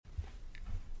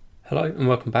Hello and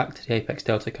welcome back to the Apex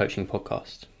Delta Coaching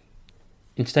Podcast.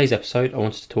 In today's episode, I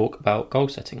wanted to talk about goal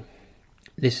setting.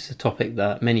 This is a topic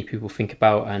that many people think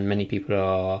about and many people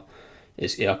are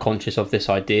conscious of this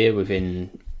idea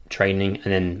within training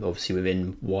and then obviously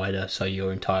within wider, so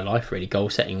your entire life, really goal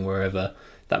setting wherever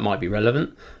that might be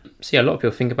relevant. So yeah, a lot of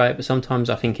people think about it, but sometimes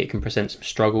I think it can present some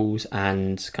struggles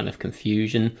and kind of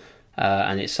confusion,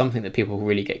 and it's something that people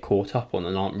really get caught up on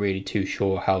and aren't really too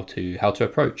sure how to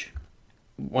approach.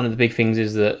 One of the big things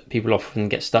is that people often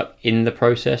get stuck in the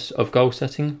process of goal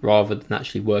setting rather than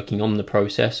actually working on the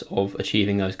process of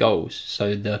achieving those goals.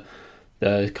 So the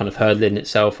kind of hurdle in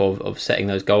itself of setting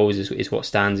those goals is what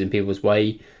stands in people's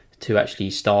way to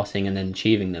actually starting and then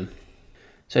achieving them.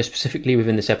 So specifically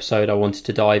within this episode, I wanted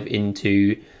to dive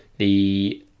into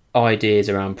the ideas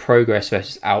around progress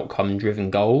versus outcome driven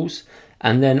goals,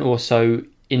 and then also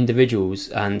individuals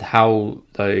and how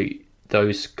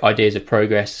those ideas of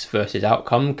progress versus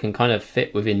outcome can kind of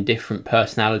fit within different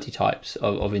personality types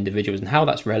of individuals and how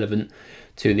that's relevant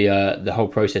to the whole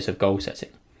process of goal setting.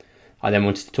 I then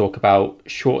wanted to talk about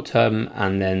short-term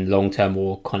and then long-term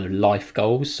or kind of life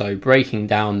goals. So breaking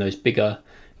down those bigger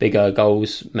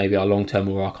goals, maybe our long-term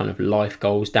or our kind of life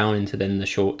goals, down into then the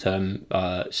short-term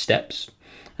steps,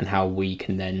 and how we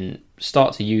can then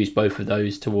start to use both of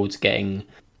those towards getting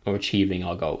or achieving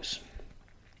our goals.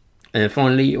 And then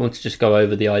finally, I want to just go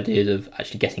over the ideas of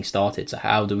actually getting started. So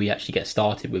how do we actually get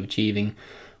started with achieving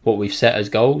what we've set as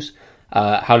goals?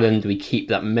 How then do we keep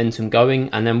that momentum going?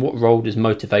 And then what role does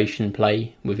motivation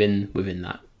play within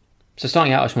that? So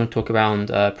starting out, I just want to talk around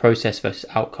process versus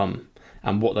outcome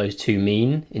and what those two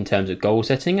mean in terms of goal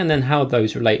setting, and then how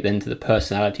those relate then to the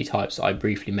personality types that I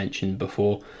briefly mentioned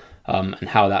before, and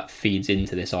how that feeds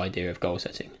into this idea of goal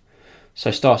setting. So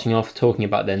starting off talking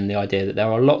about then the idea that there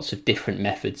are lots of different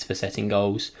methods for setting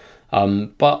goals,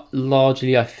 but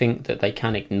largely I think that they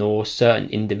can ignore certain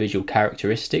individual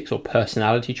characteristics or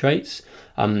personality traits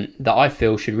that I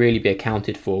feel should really be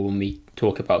accounted for when we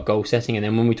talk about goal setting, and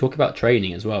then when we talk about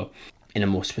training as well in a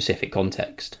more specific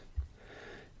context.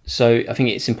 So I think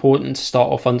it's important to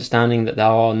start off understanding that there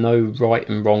are no right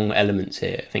and wrong elements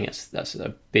here. I think that's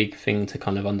a big thing to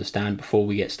kind of understand before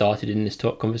we get started in this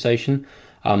conversation.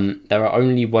 There are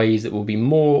only ways that will be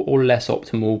more or less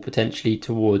optimal potentially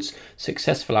towards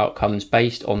successful outcomes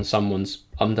based on someone's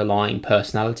underlying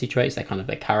personality traits, their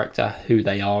character, who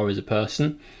they are as a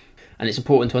person. And it's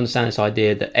important to understand this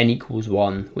idea that n equals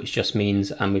 1, which just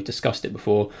means, and we've discussed it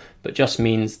before, but just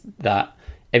means that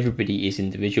everybody is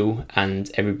individual and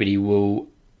everybody will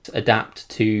adapt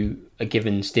to a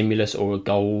given stimulus or a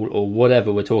goal or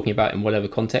whatever we're talking about in whatever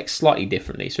context slightly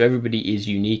differently. So everybody is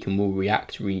unique and will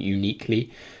react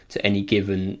uniquely to any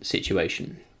given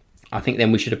situation. I think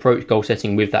then we should approach goal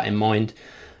setting with that in mind,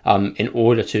 in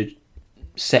order to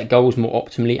set goals more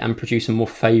optimally and produce a more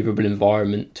favourable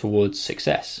environment towards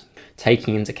success,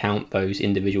 taking into account those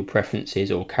individual preferences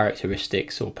or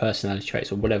characteristics or personality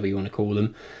traits or whatever you want to call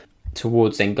them,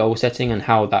 towards then goal setting and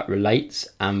how that relates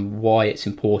and why it's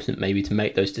important maybe to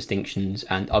make those distinctions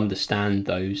and understand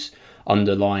those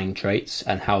underlying traits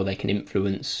and how they can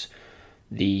influence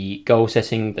the goal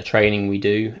setting, the training we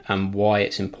do, and why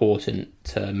it's important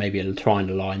to maybe try and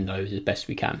align those as best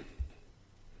we can.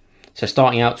 So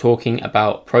starting out talking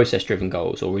about process-driven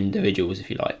goals or individuals, if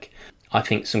you like, I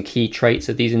think some key traits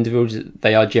of these individuals,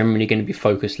 they are generally going to be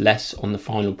focused less on the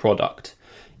final product.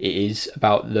 It is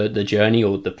about the journey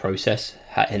or the process,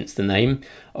 hence the name,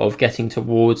 of getting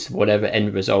towards whatever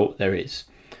end result there is.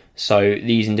 So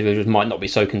these individuals might not be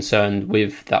so concerned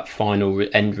with that final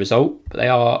end result, but they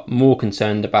are more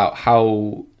concerned about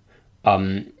how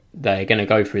they're going to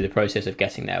go through the process of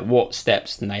getting there, what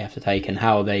steps they have to take, and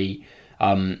how they,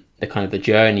 the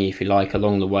journey, if you like,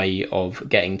 along the way of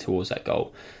getting towards that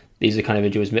goal. These are kind of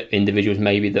individuals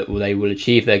maybe that they will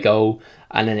achieve their goal,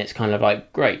 and then it's kind of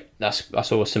like, great, that's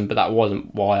awesome, but that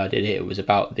wasn't why I did it. It was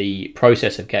about the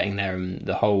process of getting there and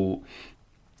the whole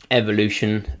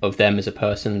evolution of them as a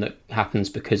person that happens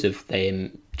because of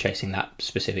them chasing that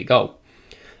specific goal.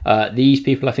 These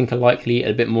people, I think, are likely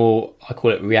a bit more, I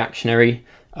call it reactionary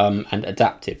and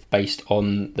adaptive, based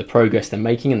on the progress they're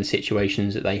making and the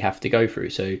situations that they have to go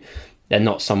through. So they're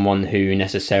not someone who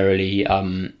necessarily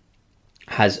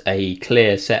has a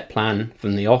clear set plan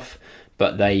from the off,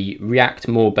 but they react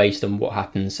more based on what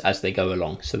happens as they go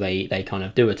along. So they kind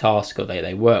of do a task, or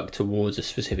they work towards a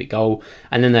specific goal,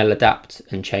 and then they'll adapt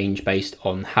and change based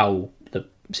on how the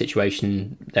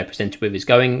situation they're presented with is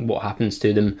going, what happens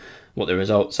to them, what the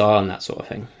results are, and that sort of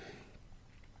thing.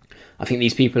 I think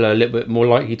these people are a little bit more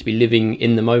likely to be living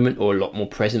in the moment or a lot more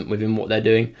present within what they're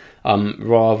doing,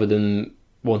 rather than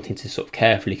wanting to sort of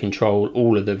carefully control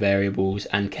all of the variables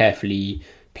and carefully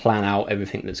plan out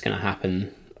everything that's going to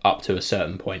happen up to a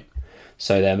certain point.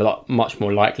 So they're much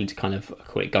more likely to kind of,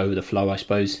 call it, go with the flow, I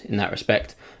suppose, in that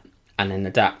respect, and then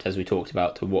adapt, as we talked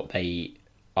about, to what they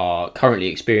are currently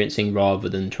experiencing, rather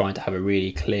than trying to have a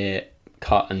really clear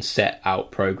cut and set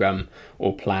out program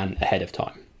or plan ahead of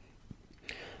time.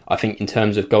 I think in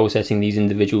terms of goal setting, these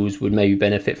individuals would maybe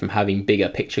benefit from having bigger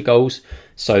picture goals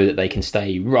so that they can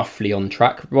stay roughly on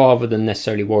track, rather than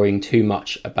necessarily worrying too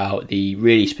much about the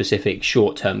really specific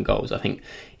short-term goals. I think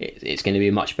it's going to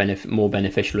be much more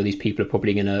beneficial, or these people are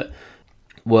probably going to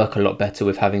work a lot better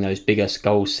with having those bigger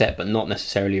goals set, but not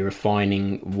necessarily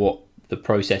refining what the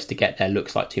process to get there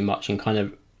looks like too much, and kind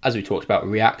of, as we talked about,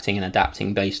 reacting and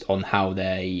adapting based on how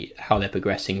they're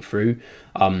progressing through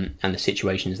and the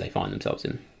situations they find themselves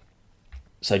in.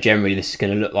 So generally this is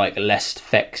going to look like less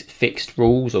fixed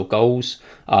rules or goals,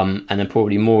 and then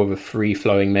probably more of a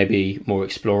free-flowing, maybe more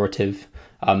explorative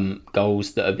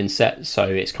goals that have been set. So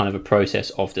it's kind of a process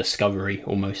of discovery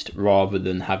almost, rather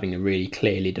than having a really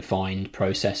clearly defined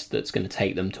process that's going to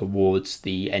take them towards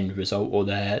the end result or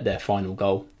their final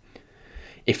goal.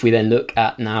 If we then look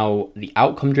at now the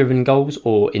outcome-driven goals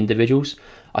or individuals,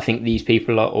 I think these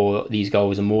people or these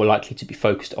goals are more likely to be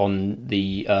focused on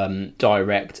the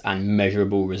direct and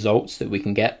measurable results that we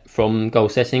can get from goal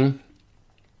setting,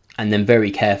 and then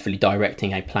very carefully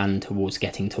directing a plan towards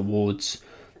getting towards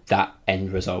that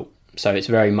end result. So it's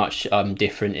very much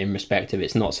different in respect of,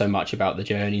 it's not so much about the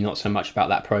journey, not so much about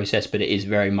that process, but it is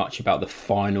very much about the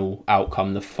final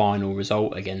outcome, the final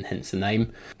result, again, hence the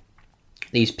name.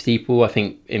 These people, I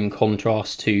think, in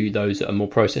contrast to those that are more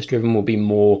process driven, will be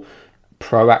more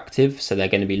proactive, so they're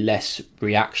going to be less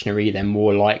reactionary. They're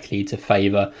more likely to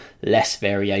favour less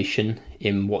variation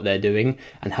in what they're doing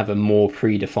and have a more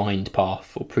predefined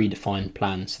path or predefined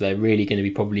plan. So they're really going to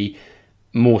be probably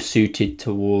more suited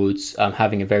towards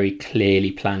having a very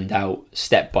clearly planned out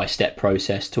step-by-step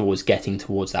process towards getting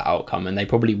towards that outcome, and they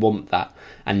probably want that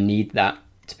and need that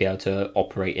to be able to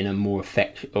operate in a more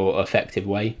effective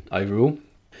way overall.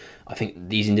 I think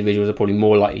these individuals are probably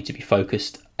more likely to be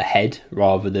focused ahead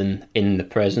rather than in the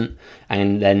present,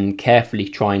 and then carefully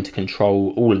trying to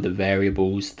control all of the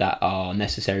variables that are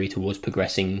necessary towards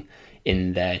progressing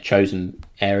in their chosen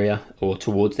area or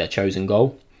towards their chosen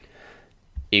goal.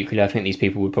 Equally, I think these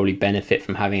people would probably benefit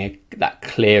from having that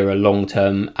clearer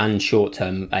long-term and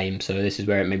short-term aim. So this is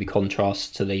where it maybe contrasts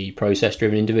to the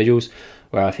process-driven individuals,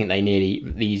 where I think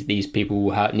these people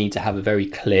will need to have a very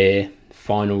clear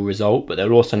final result, but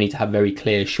they'll also need to have very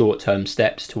clear short-term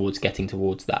steps towards getting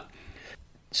towards that.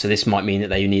 So this might mean that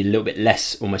they need a little bit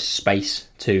less almost space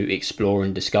to explore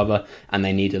and discover, and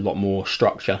they need a lot more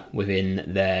structure within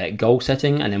their goal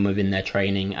setting and then within their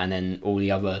training, and then all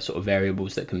the other sort of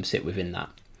variables that can sit within that.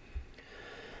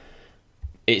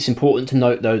 It's important to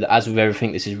note, though, that as with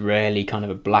everything, this is rarely kind of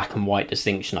a black and white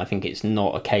distinction. I think it's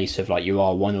not a case of like you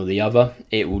are one or the other.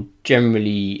 It will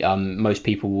generally, most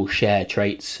people will share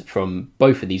traits from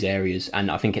both of these areas, and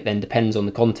I think it then depends on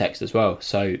the context as well.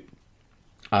 So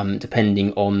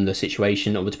depending on the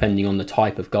situation or depending on the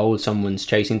type of goal someone's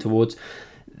chasing towards,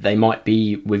 they might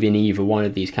be within either one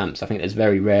of these camps. I think there's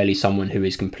very rarely someone who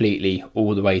is completely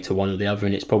all the way to one or the other,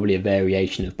 and it's probably a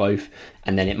variation of both,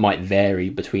 and then it might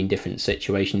vary between different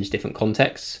situations, different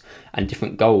contexts, and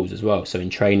different goals as well. So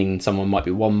in training, someone might be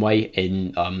one way,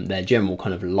 in their general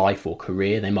kind of life or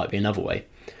career, they might be another way.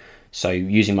 So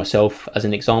using myself as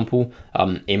an example,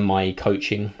 in my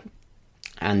coaching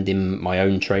and in my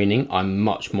own training, I'm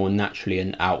much more naturally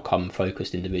an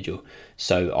outcome-focused individual.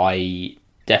 So I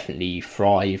definitely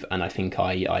thrive, and I think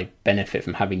I benefit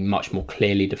from having much more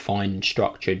clearly defined and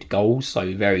structured goals,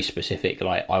 so very specific,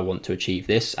 like I want to achieve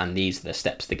this and these are the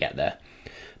steps to get there.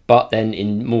 But then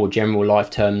in more general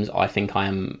life terms, I think I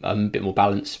am a bit more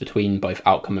balanced between both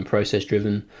outcome and process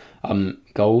driven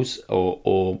goals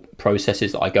or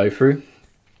processes that I go through,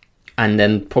 and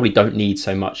then probably don't need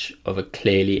so much of a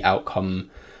clear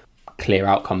outcome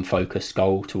focused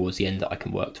goal towards the end that I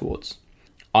can work towards.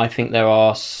 I think there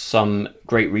are some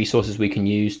great resources we can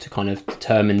use to kind of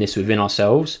determine this within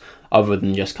ourselves, other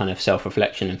than just kind of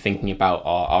self-reflection and thinking about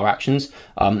our actions.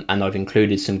 And I've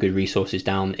included some good resources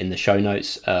down in the show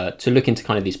notes to look into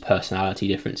kind of these personality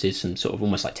differences, some sort of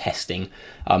almost like testing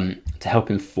to help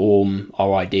inform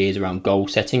our ideas around goal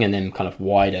setting, and then kind of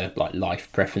wider like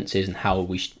life preferences and how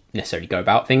we should necessarily go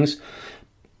about things.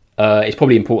 It's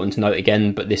probably important to note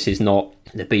again, but this is not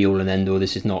the be-all and end-all.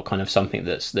 This is not kind of something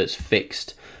that's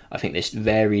fixed. I think this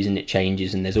varies and it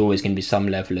changes, and there's always going to be some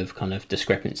level of kind of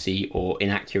discrepancy or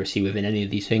inaccuracy within any of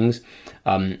these things,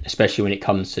 especially when it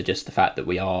comes to just the fact that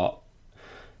we are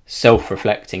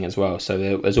self-reflecting as well. So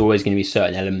there's always going to be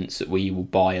certain elements that we will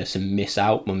bias and miss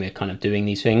out when we're kind of doing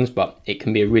these things, but it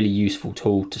can be a really useful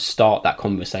tool to start that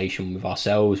conversation with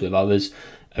ourselves, with others,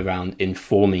 around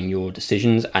informing your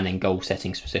decisions and then goal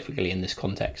setting specifically in this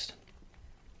context.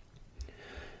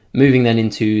 Moving then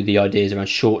into the ideas around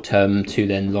short-term to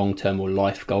then long-term or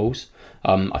life goals.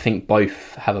 I think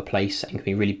both have a place and can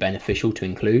be really beneficial to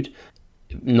include,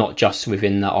 not just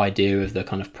within that idea of the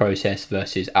kind of process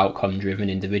versus outcome-driven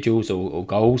individuals or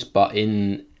goals, but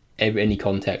in any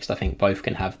context. I think both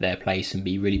can have their place and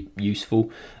be really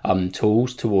useful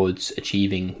tools towards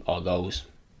achieving our goals.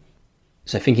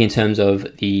 So thinking in terms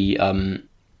of the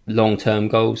long-term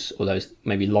goals, or those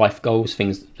maybe life goals,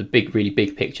 things, the big, really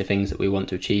big picture things that we want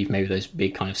to achieve, maybe those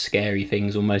big kind of scary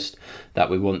things almost that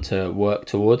we want to work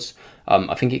towards.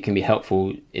 I think it can be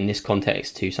helpful in this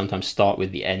context to sometimes start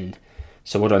with the end.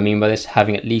 So what do I mean by this?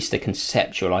 Having at least a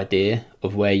conceptual idea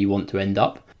of where you want to end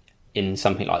up in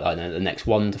something like that, I don't know, the next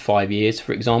 1 to 5 years,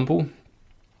 for example,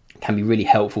 can be really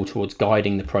helpful towards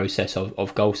guiding the process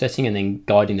of goal setting and then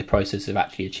guiding the process of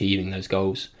actually achieving those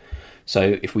goals.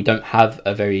 So if we don't have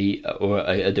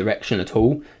a direction at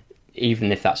all,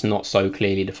 even if that's not so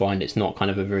clearly defined, it's not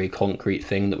kind of a very concrete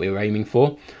thing that we were aiming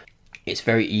for, it's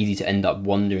very easy to end up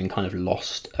wandering kind of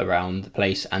lost around the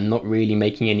place and not really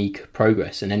making any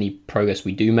progress. And any progress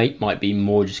we do make might be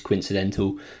more just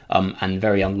coincidental and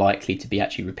very unlikely to be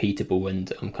actually repeatable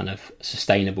and kind of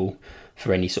sustainable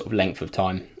for any sort of length of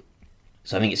time.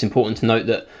 So I think it's important to note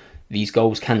that these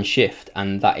goals can shift,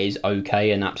 and that is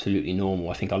okay and absolutely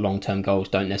normal. I think our long-term goals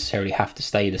don't necessarily have to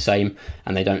stay the same,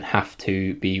 and they don't have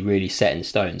to be really set in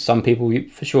stone. Some people,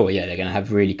 for sure, they're going to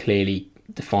have really clearly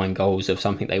defined goals of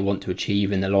something they want to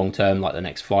achieve in the long term, like the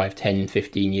next 5, 10,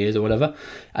 15 years or whatever,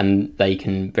 and they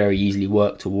can very easily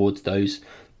work towards those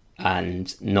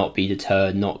and not be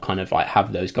deterred, not kind of like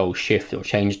have those goals shift or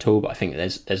change at all. But I think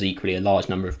there's equally a large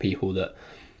number of people that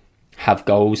have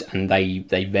goals and they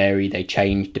vary, they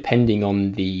change depending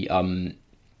on the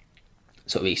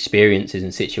sort of experiences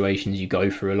and situations you go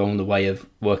through along the way of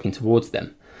working towards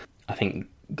them. I think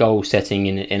goal setting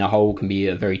in a whole can be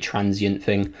a very transient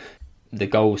thing. The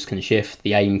goals can shift,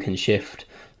 the aim can shift,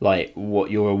 like what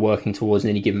you're working towards in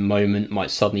any given moment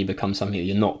might suddenly become something that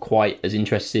you're not quite as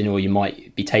interested in, or you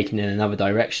might be taken in another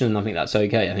direction, and I think that's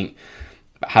okay. I think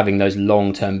having those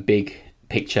long-term big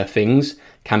picture things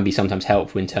can be sometimes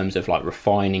helpful in terms of like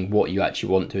refining what you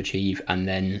actually want to achieve, and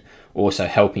then also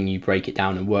helping you break it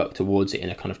down and work towards it in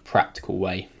a kind of practical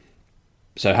way.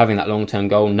 So having that long-term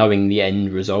goal, knowing the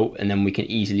end result, and then we can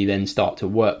easily then start to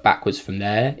work backwards from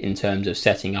there in terms of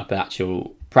setting up an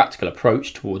actual practical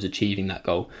approach towards achieving that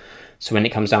goal. So when it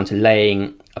comes down to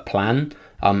laying a plan,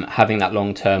 having that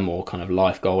long-term or kind of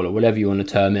life goal or whatever you want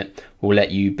to term it will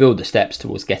let you build the steps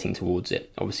towards getting towards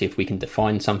it. Obviously, if we can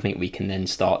define something, we can then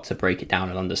start to break it down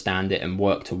and understand it and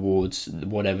work towards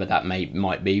whatever that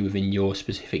might be within your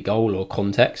specific goal or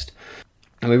context.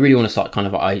 And we really want to start kind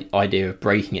of an idea of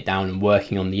breaking it down and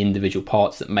working on the individual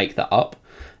parts that make that up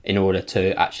in order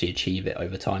to actually achieve it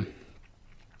over time.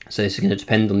 So this is going to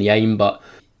depend on the aim, but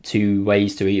 2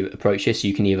 ways to approach this.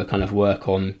 You can either kind of work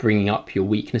on bringing up your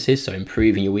weaknesses, so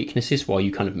improving your weaknesses while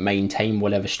you kind of maintain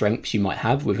whatever strengths you might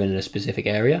have within a specific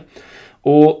area.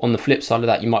 Or on the flip side of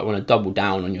that, you might want to double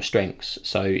down on your strengths.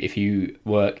 So if you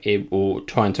work or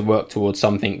trying to work towards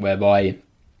something whereby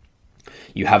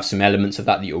you have some elements of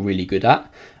that you're really good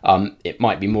at, it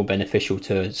might be more beneficial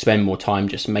to spend more time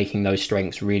just making those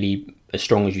strengths really as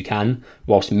strong as you can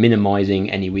whilst minimizing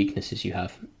any weaknesses you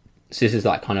have. So this is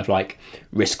that kind of like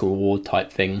risk reward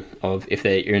type thing of if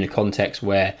you're in a context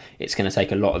where it's going to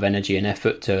take a lot of energy and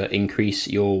effort to increase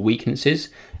your weaknesses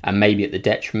and maybe at the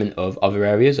detriment of other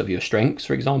areas of your strengths,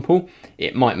 for example,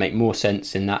 it might make more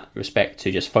sense in that respect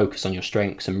to just focus on your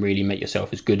strengths and really make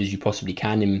yourself as good as you possibly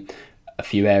can in a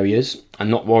few areas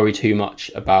and not worry too much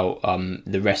about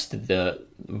the rest of the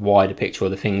wider picture or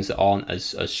the things that aren't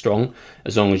as strong,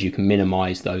 as long as you can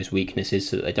minimize those weaknesses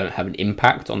so that they don't have an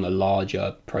impact on the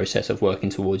larger process of working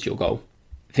towards your goal.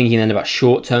 Thinking then about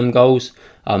short-term goals,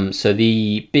 so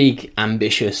the big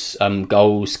ambitious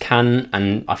goals can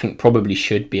and I think probably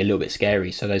should be a little bit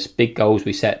scary. So those big goals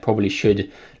we set probably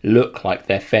should look like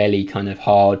they're fairly kind of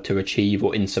hard to achieve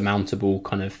or insurmountable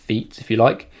kind of feats, if you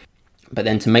like. But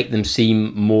then to make them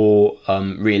seem more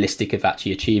realistic of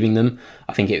actually achieving them,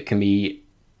 I think it can be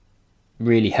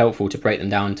really helpful to break them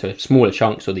down to smaller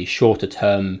chunks or these shorter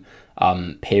term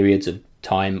periods of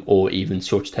time, or even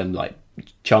shorter term like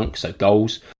chunks, so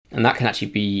goals. And that can actually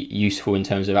be useful in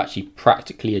terms of actually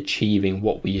practically achieving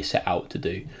what we set out to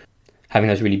do. Having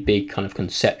those really big kind of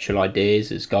conceptual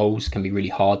ideas as goals can be really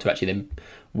hard to actually then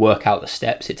work out the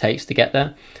steps it takes to get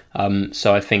there.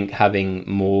 So I think having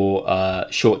more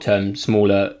short-term,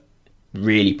 smaller,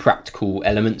 really practical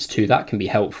elements to that can be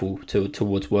helpful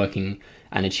towards working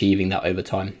and achieving that over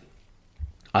time.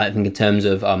 I think in terms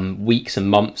of weeks and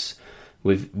months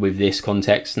with this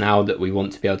context, now that we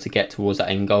want to be able to get towards that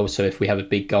end goal, so if we have a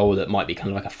big goal that might be kind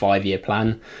of like a 5-year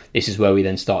plan, this is where we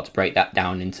then start to break that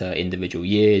down into individual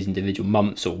years, individual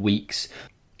months or weeks,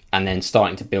 and then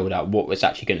starting to build out what was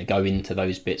actually going to go into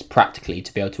those bits practically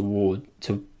to be able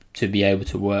to be able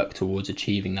to work towards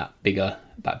achieving that bigger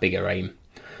aim.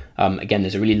 Again,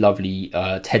 there's a really lovely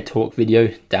TED Talk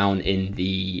video down in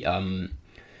the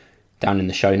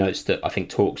show notes that I think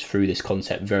talks through this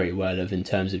concept very well, of in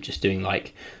terms of just doing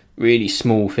like really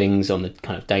small things on the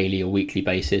kind of daily or weekly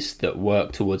basis that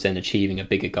work towards then achieving a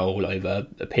bigger goal over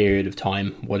a period of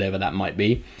time, whatever that might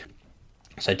be.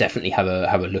 So definitely have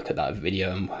a look at that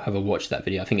video and have a watch that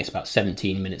video. I think it's about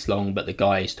 17 minutes long, but the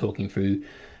guy is talking through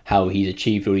how he's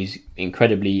achieved all these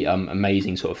incredibly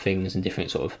amazing sort of things in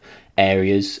different sort of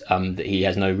areas that he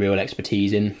has no real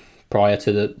expertise in prior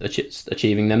to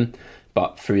achieving them.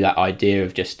 But through that idea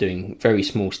of just doing very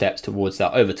small steps towards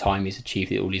that, over time he's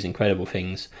achieved all these incredible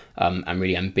things and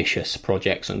really ambitious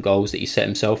projects and goals that he set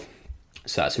himself.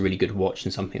 So that's a really good watch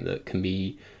and something that can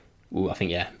be, I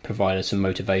think, provide us some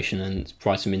motivation and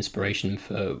provide some inspiration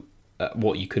for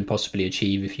what you could possibly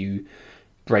achieve if you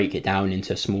break it down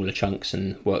into smaller chunks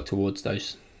and work towards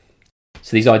those.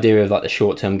 So these idea of like the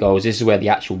short-term goals, this is where the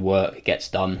actual work gets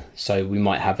done. So we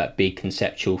might have that big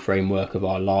conceptual framework of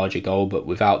our larger goal, but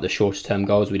without the shorter-term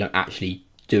goals, we don't actually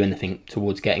do anything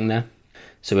towards getting there.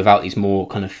 So without these more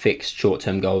kind of fixed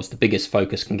short-term goals, the biggest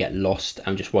focus can get lost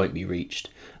and just won't be reached.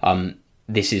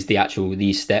 This is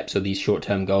these steps or these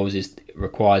short-term goals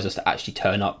requires us to actually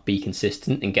turn up, be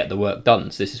consistent and get the work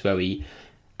done. So this is where we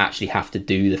actually have to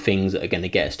do the things that are going to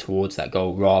get us towards that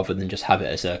goal, rather than just have it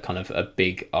as a kind of a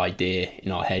big idea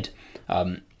in our head.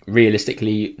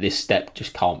 Realistically, this step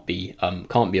just can't be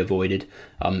avoided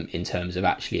in terms of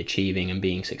actually achieving and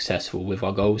being successful with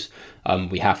our goals.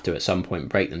 We have to at some point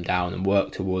break them down and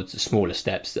work towards the smaller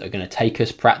steps that are going to take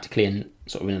us practically and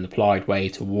sort of in an applied way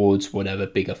towards whatever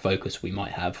bigger focus we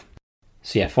might have.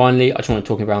 So finally, I just want to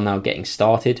talk about now getting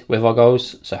started with our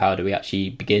goals. So how do we actually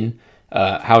begin?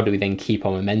 How do we then keep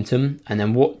our momentum? And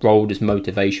then what role does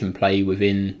motivation play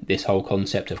within this whole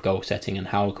concept of goal setting, and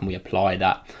how can we apply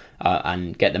that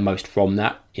and get the most from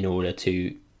that in order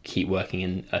to keep working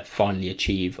and finally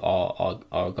achieve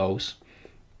our goals?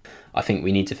 I think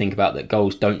we need to think about that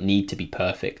goals don't need to be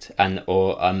perfect,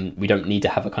 or we don't need to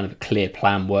have a kind of a clear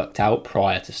plan worked out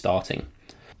prior to starting.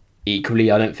 Equally,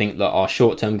 I don't think that our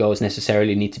short-term goals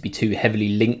necessarily need to be too heavily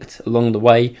linked along the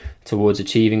way towards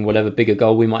achieving whatever bigger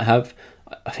goal we might have.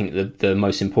 I think the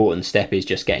most important step is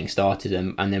just getting started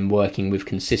and then working with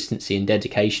consistency and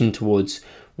dedication towards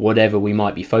whatever we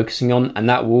might be focusing on, and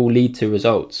that will lead to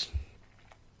results.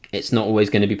 It's not always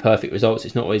going to be perfect results,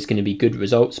 it's not always going to be good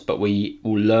results, but we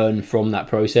will learn from that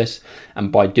process,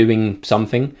 and by doing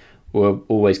something, we're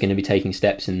always going to be taking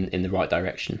steps in the right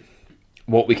direction.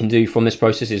 What we can do from this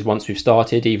process is, once we've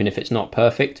started, even if it's not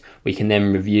perfect, we can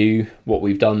then review what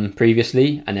we've done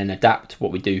previously and then adapt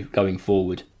what we do going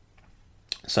forward.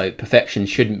 So perfection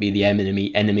shouldn't be the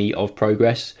enemy of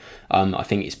progress. I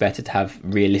think it's better to have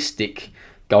realistic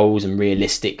goals and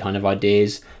realistic kind of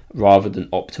ideas rather than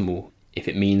optimal, if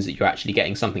it means that you're actually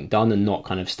getting something done and not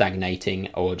kind of stagnating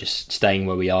or just staying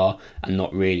where we are and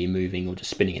not really moving or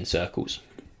just spinning in circles.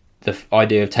 The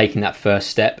idea of taking that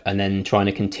first step and then trying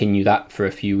to continue that for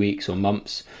a few weeks or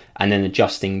months and then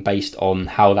adjusting based on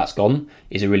how that's gone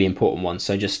is a really important one.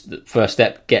 So just the first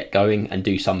step, get going and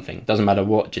do something. Doesn't matter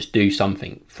what, just do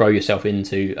something. Throw yourself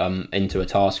into a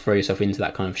task, throw yourself into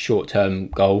that kind of short-term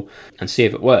goal and see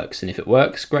if it works. And if it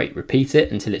works, great, repeat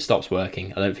it until it stops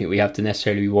working. I don't think we have to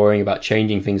necessarily be worrying about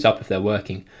changing things up if they're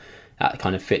working. That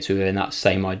kind of fits within that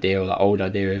same idea, or that old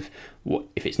idea of what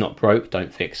if it's not broke,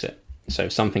 don't fix it. So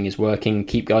if something is working,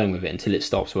 keep going with it until it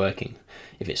stops working.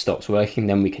 If it stops working,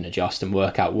 then we can adjust and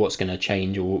work out what's going to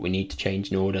change or what we need to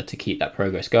change in order to keep that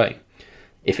progress going.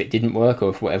 If it didn't work,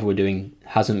 or if whatever we're doing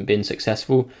hasn't been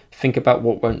successful, think about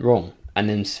what went wrong and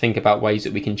then think about ways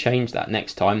that we can change that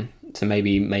next time to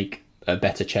maybe make a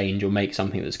better change or make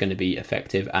something that's going to be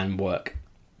effective and work.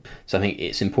 So I think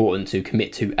it's important to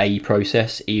commit to a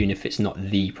process, even if it's not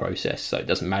the process. So it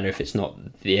doesn't matter if it's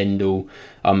not the end-all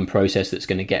process that's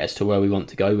going to get us to where we want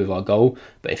to go with our goal.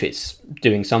 But if it's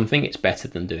doing something, it's better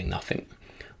than doing nothing.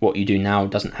 What you do now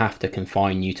doesn't have to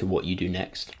confine you to what you do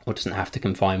next, or doesn't have to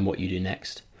confine what you do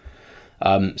next.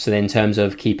 So then in terms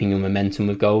of keeping your momentum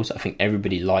with goals, I think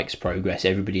everybody likes progress.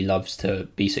 Everybody loves to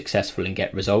be successful and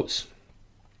get results.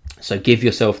 So give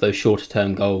yourself those shorter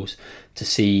term goals to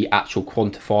see actual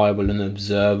quantifiable and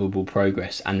observable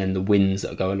progress, and then the wins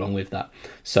that go along with that.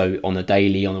 So on a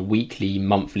daily, on a weekly,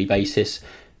 monthly basis,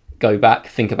 go back,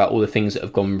 think about all the things that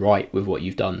have gone right with what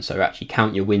you've done. So actually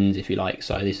count your wins, if you like.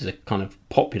 So this is a kind of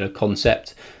popular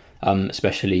concept,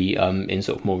 especially in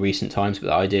sort of more recent times, but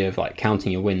the idea of like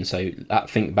counting your wins. So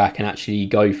think back and actually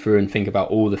go through and think about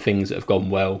all the things that have gone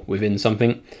well within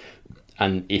something.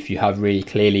 And if you have really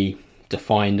clearly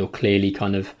defined or clearly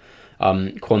kind of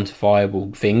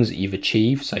quantifiable things that you've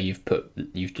achieved, so you've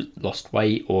lost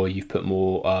weight, or you've put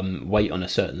more weight on a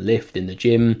certain lift in the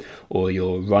gym, or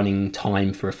your running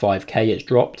time for a 5k has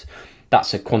dropped,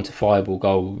 that's a quantifiable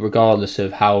goal, regardless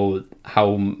of how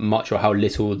much or how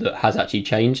little that has actually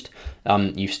changed.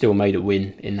 You've still made a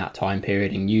win in that time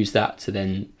period, and use that to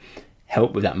then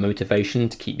help with that motivation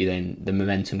to keep you then the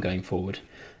momentum going forward.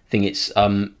 I think it's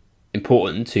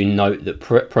important to note that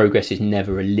progress is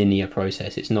never a linear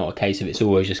process. It's not a case of it's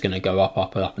always just going to go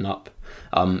up and up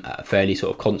at a fairly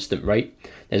sort of constant rate.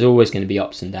 There's always going to be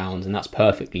ups and downs, and that's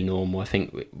perfectly normal. I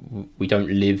think we don't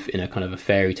live in a kind of a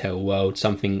fairy tale world.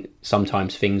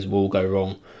 Sometimes things will go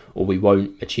wrong, or we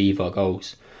won't achieve our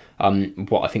goals.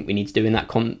 What I think we need to do in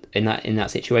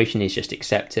that situation is just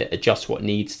accept it, adjust what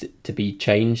needs to be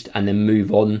changed, and then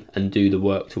move on and do the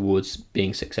work towards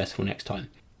being successful next time.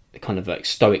 Kind of like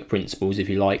stoic principles, if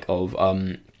you like, of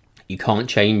you can't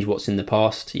change what's in the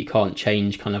past, you can't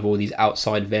change kind of all these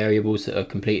outside variables that are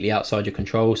completely outside your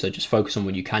control, so just focus on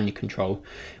what you can control,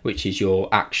 which is your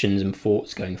actions and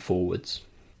thoughts going forwards.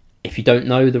 If you don't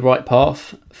know the right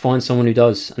path, find someone who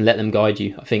does and let them guide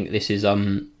you. I think this is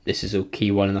a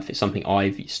key one, and I think it's something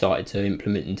I've started to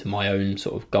implement into my own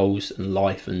sort of goals and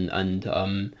life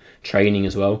and training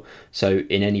as well. So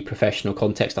in any professional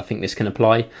context, I think this can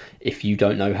apply. If you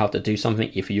don't know how to do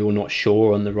something, if you're not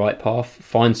sure on the right path,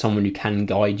 find someone who can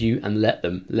guide you and let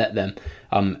them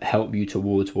help you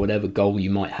towards whatever goal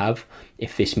you might have.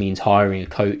 If this means hiring a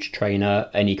coach, trainer,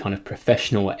 any kind of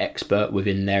professional or expert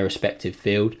within their respective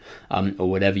field, or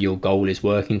whatever your goal is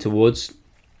working towards.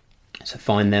 So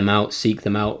find them out, seek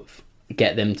them out,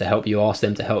 get them to help you, ask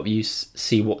them to help you,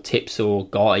 see what tips or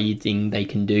guiding they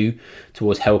can do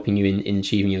towards helping you in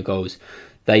achieving your goals.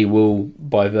 They will,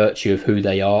 by virtue of who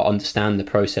they are, understand the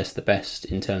process the best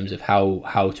in terms of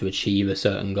how to achieve a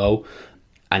certain goal.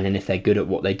 And then if they're good at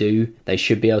what they do, they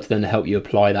should be able to then help you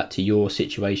apply that to your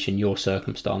situation, your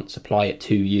circumstance, apply it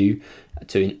to you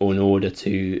in order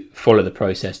to follow the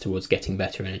process towards getting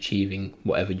better and achieving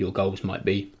whatever your goals might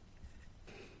be.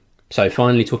 So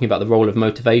finally, talking about the role of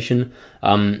motivation.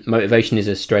 Motivation is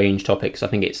a strange topic, because I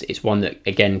think it's one that,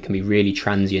 again, can be really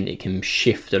transient. It can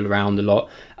shift around a lot,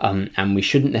 and we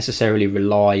shouldn't necessarily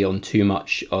rely on too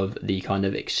much of the kind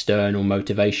of external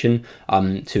motivation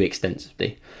too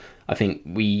extensively. I think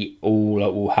we all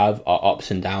will have our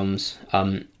ups and downs,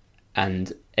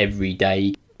 and every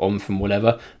day on from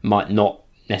whatever might not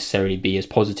necessarily be as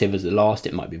positive as the last.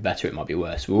 It might be better, it might be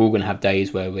worse. We're all going to have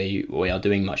days where we are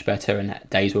doing much better, and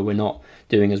days where we're not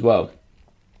doing as well.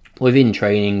 Within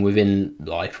training, within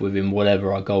life, within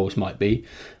whatever our goals might be.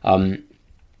 And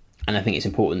I think it's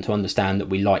important to understand that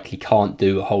we likely can't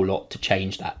do a whole lot to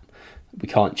change that. We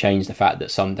can't change the fact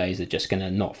that some days are just going to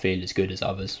not feel as good as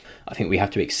others. I think we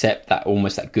have to accept that,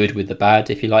 almost that good with the bad,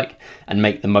 if you like, and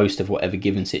make the most of whatever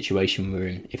given situation we're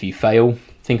in. If you fail,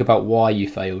 think about why you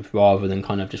failed, rather than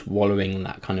kind of just wallowing in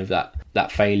that kind of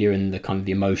that failure and the kind of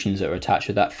the emotions that are attached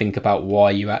with that. Think about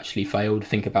why you actually failed.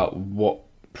 Think about what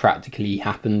practically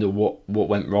happened, or what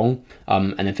went wrong,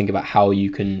 and then think about how you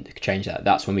can change that.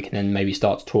 That's when we can then maybe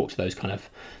start to talk to those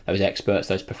experts,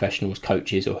 those professionals,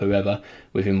 coaches, or whoever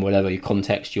within whatever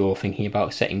context you're thinking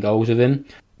about setting goals within,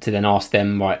 to then ask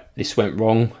them, right, this went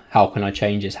wrong, how can I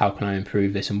change this, how can I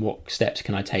improve this, and what steps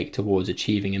can I take towards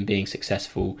achieving and being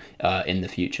successful in the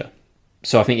future.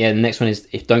 So I think the next one is,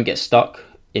 don't get stuck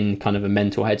in kind of a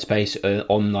mental headspace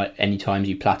on like any times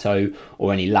you plateau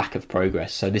or any lack of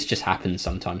progress. So this just happens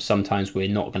sometimes. Sometimes we're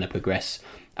not going to progress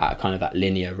at kind of that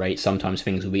linear rate. Sometimes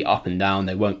things will be up and down.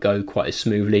 They won't go quite as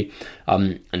smoothly.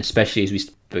 And especially as we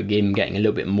begin getting a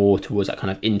little bit more towards that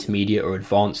kind of intermediate or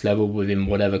advanced level within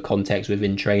whatever context,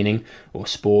 within training or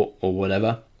sport or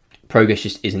whatever, progress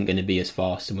just isn't going to be as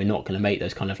fast, and we're not going to make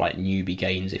those kind of like newbie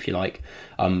gains, if you like,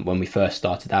 when we first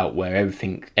started out, where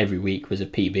everything every week was a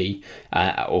PB,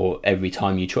 or every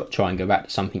time you try and go back to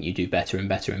something, you do better and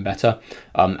better and better.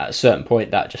 At a certain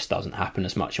point, that just doesn't happen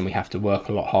as much, and we have to work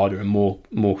a lot harder and more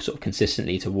sort of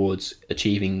consistently towards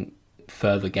achieving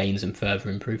further gains and further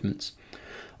improvements.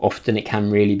 Often it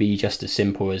can really be just as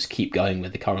simple as keep going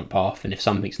with the current path, and if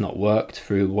something's not worked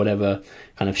through whatever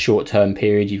kind of short-term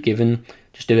period you've given,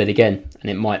 just do it again, and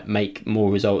it might make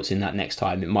more results in that next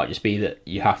time. It might just be that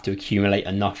you have to accumulate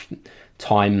enough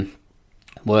time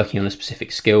working on a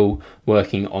specific skill,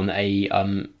 working on a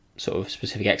sort of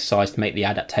specific exercise to make the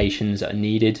adaptations that are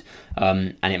needed,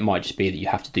 and it might just be that you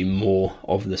have to do more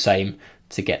of the same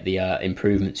to get the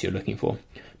improvements you're looking for.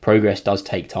 Progress does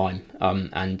take time,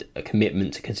 and a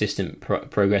commitment to consistent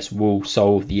progress will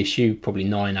solve the issue probably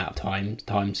 9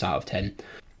 times out of 10.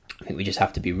 I think we just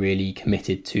have to be really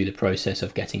committed to the process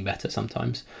of getting better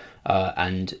sometimes,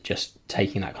 and just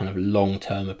taking that kind of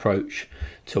long-term approach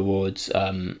towards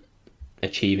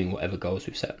achieving whatever goals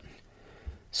we've set.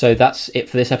 So that's it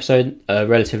for this episode, a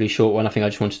relatively short one. I think I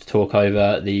just wanted to talk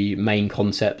over the main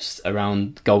concepts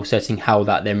around goal setting, how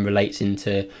that then relates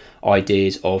into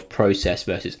ideas of process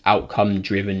versus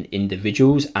outcome-driven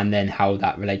individuals, and then how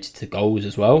that related to goals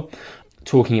as well.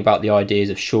 Talking about the ideas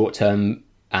of short-term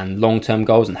and long-term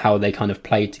goals and how they kind of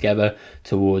play together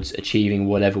towards achieving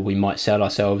whatever we might set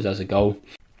ourselves as a goal.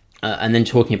 And then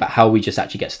talking about how we just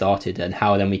actually get started and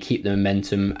how then we keep the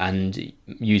momentum and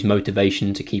use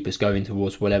motivation to keep us going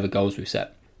towards whatever goals we've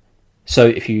set. So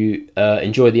if you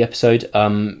enjoyed the episode,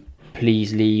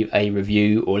 please leave a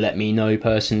review or let me know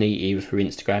personally, either through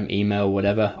Instagram, email,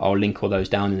 whatever. I'll link all those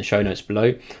down in the show notes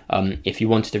below. If you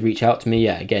wanted to reach out to me,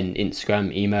 again,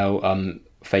 Instagram, email,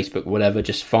 Facebook, whatever,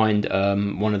 just find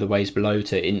one of the ways below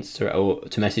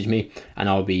to message me, and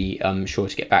I'll be sure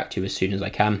to get back to you as soon as I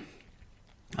can.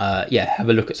 Have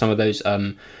a look at some of those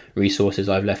resources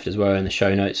I've left as well in the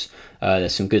show notes.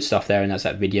 There's some good stuff there, and there's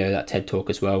that video, that TED Talk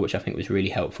as well, which I think was really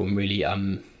helpful and really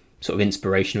sort of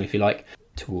inspirational, if you like,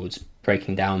 towards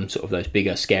breaking down sort of those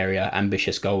bigger, scarier,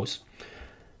 ambitious goals.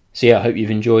 So I hope you've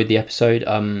enjoyed the episode,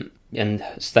 and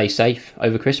stay safe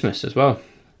over Christmas as well.